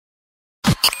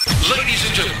Ladies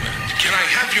and gentlemen, can I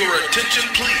have your attention,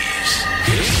 please?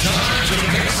 It's time to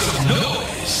make some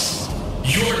noise.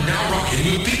 You're now rocking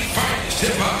with the finest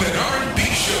hip-hop and R&B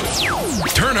show.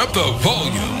 Turn up the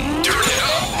volume. Turn it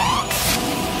up.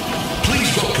 Please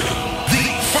welcome the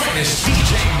finest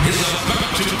DJ is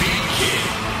about to begin.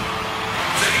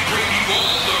 They bring you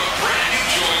all the brand new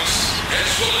joints as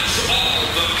well as all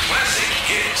the classic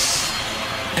hits.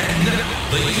 And now,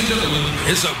 ladies and gentlemen,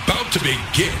 is about to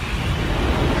begin.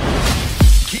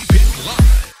 Keep it live.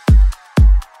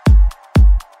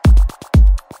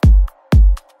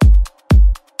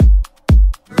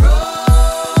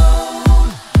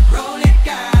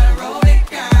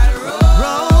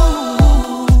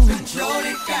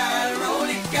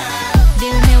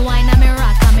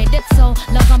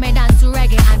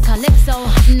 Calypso,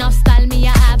 enough style me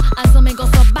I have, and so me go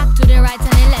so back to the right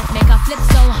and the left, make a flip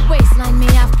so waistline me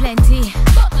have plenty,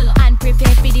 and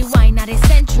prepare for the wine of the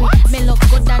century. Me look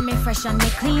good and me fresh and me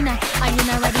cleaner, and you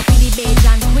not ready for the beige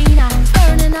and queener.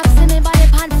 Burning up, see me body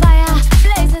pan fire,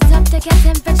 blaze it up, take a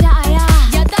temperature higher.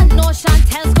 You don't know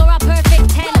Chantel score a perfect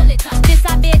 10. This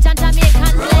a beige and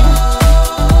Jamaican blend.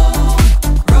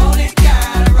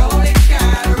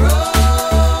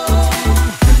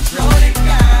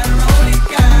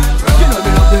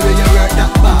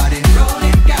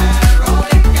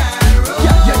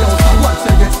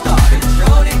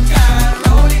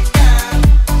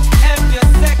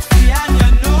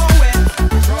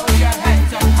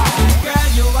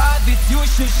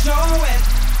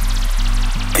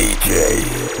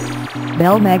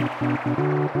 Belmag.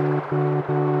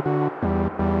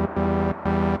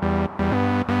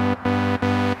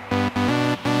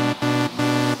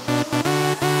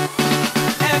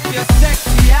 If you're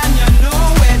sexy and you know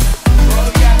it, throw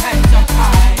your hands up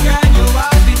high. Girl, you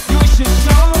have it, you should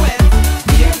show it.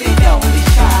 Baby, don't be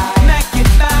shy. Make it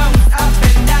bounce up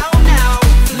and down now.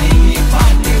 Lean it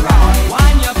on the right.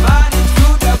 Wind your body to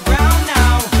the ground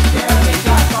now. Girl, we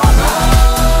got all roll.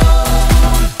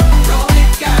 Roll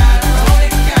it, girl, roll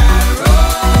it, girl,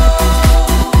 roll.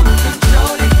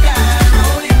 Control it, girl,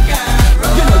 roll it, girl,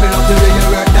 roll. You know me love the way you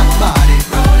work that body.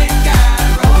 Roll it, girl,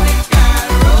 roll it, girl,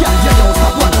 roll. Yeah, you don't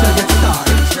stop once you get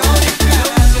started. Control it, girl.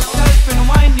 Lose yourself and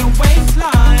wind your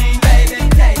waistline. Baby,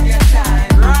 take your time.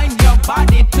 Grind your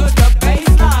body to the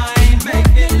baseline. Make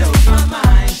me lose my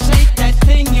mind. Shake that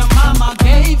thing your mama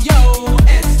gave you.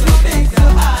 It's too big to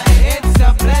hide. It's a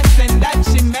blessing that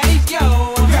she made you.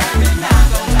 Girl, me not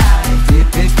gonna lie.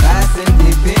 Dip it fast and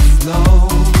dip it slow.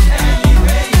 Any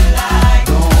way you like.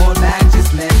 Don't hold back,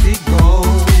 just let it go.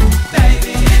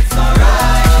 Baby, it's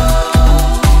alright.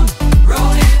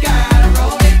 Roll it, girl,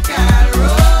 roll it, girl,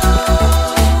 roll.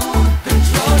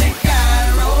 Control it, girl,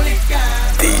 roll it, girl.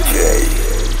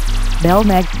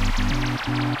 Belmag.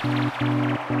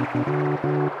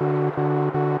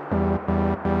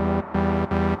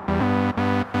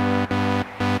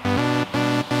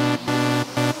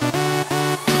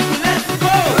 Let's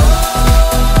go.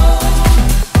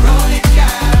 Roll it,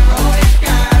 girl, roll it,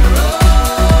 girl, roll.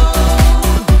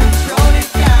 Control it,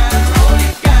 girl, roll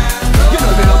it, girl, roll. You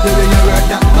know me love the way you work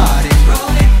that body.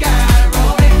 Roll it, girl,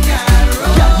 roll it, girl,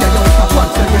 roll. Yeah, you don't stop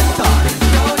once you get started.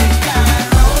 Roll it, girl,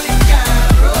 roll it, girl,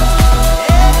 roll.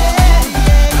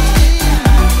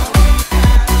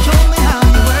 Show me how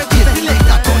you work it. Select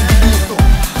that on the beat so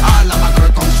all of my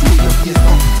girl come show your face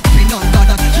so. Be none of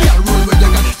that here roll with the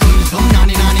gun. Tell me some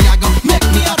nanny nanny I go make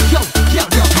me up yo. Here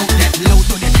drop out that low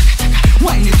to the shaka shaka.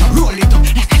 Wind it up, roll it up.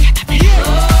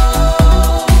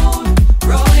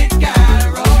 Roll it, girl,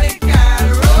 roll it, girl,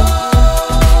 roll.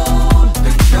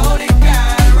 Control it,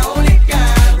 girl, roll it,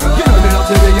 girl, roll. You know me love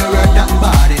the way you work that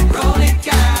body. Roll it,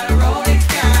 girl, roll it,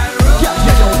 girl, roll. Yeah,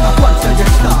 you don't stop once you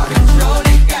get started. Roll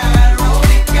it, girl, roll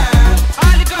it, girl.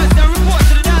 All the girls that report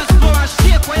to the dance floor and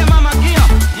shake where your mama gear.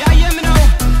 Yeah, hear me now?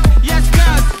 Yes,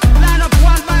 girls, line up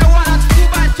one by one and two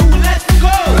by two. Let's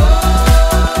go.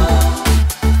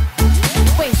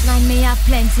 Waistline me have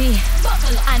plenty,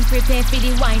 and prepare for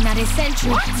the wine of the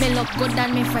century. Me look good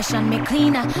and me fresh and me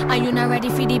cleaner, and you not ready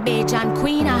for the beige and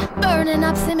queener. Burning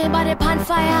up, see me body pan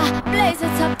fire, blaze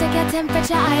it up, take a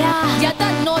temperature higher. You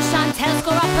don't know Chantel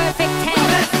score a perfect 10.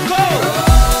 Let's go.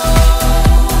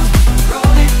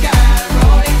 Roll it, girl,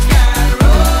 roll it, girl,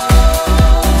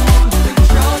 roll.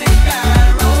 Control it, girl,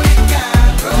 roll it,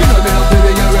 girl, roll. You know me love the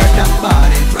way you work that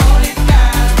body. Roll it,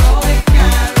 girl, roll it,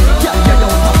 girl, roll. Yeah, you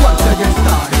don't stop once you get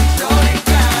started. Roll it,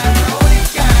 girl, roll it,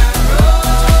 girl, roll.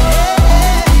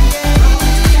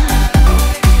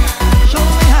 Show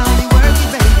me how you work it,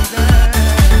 baby girl.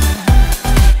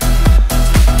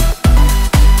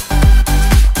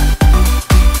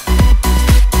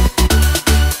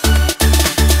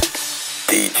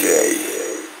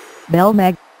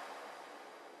 Belmag.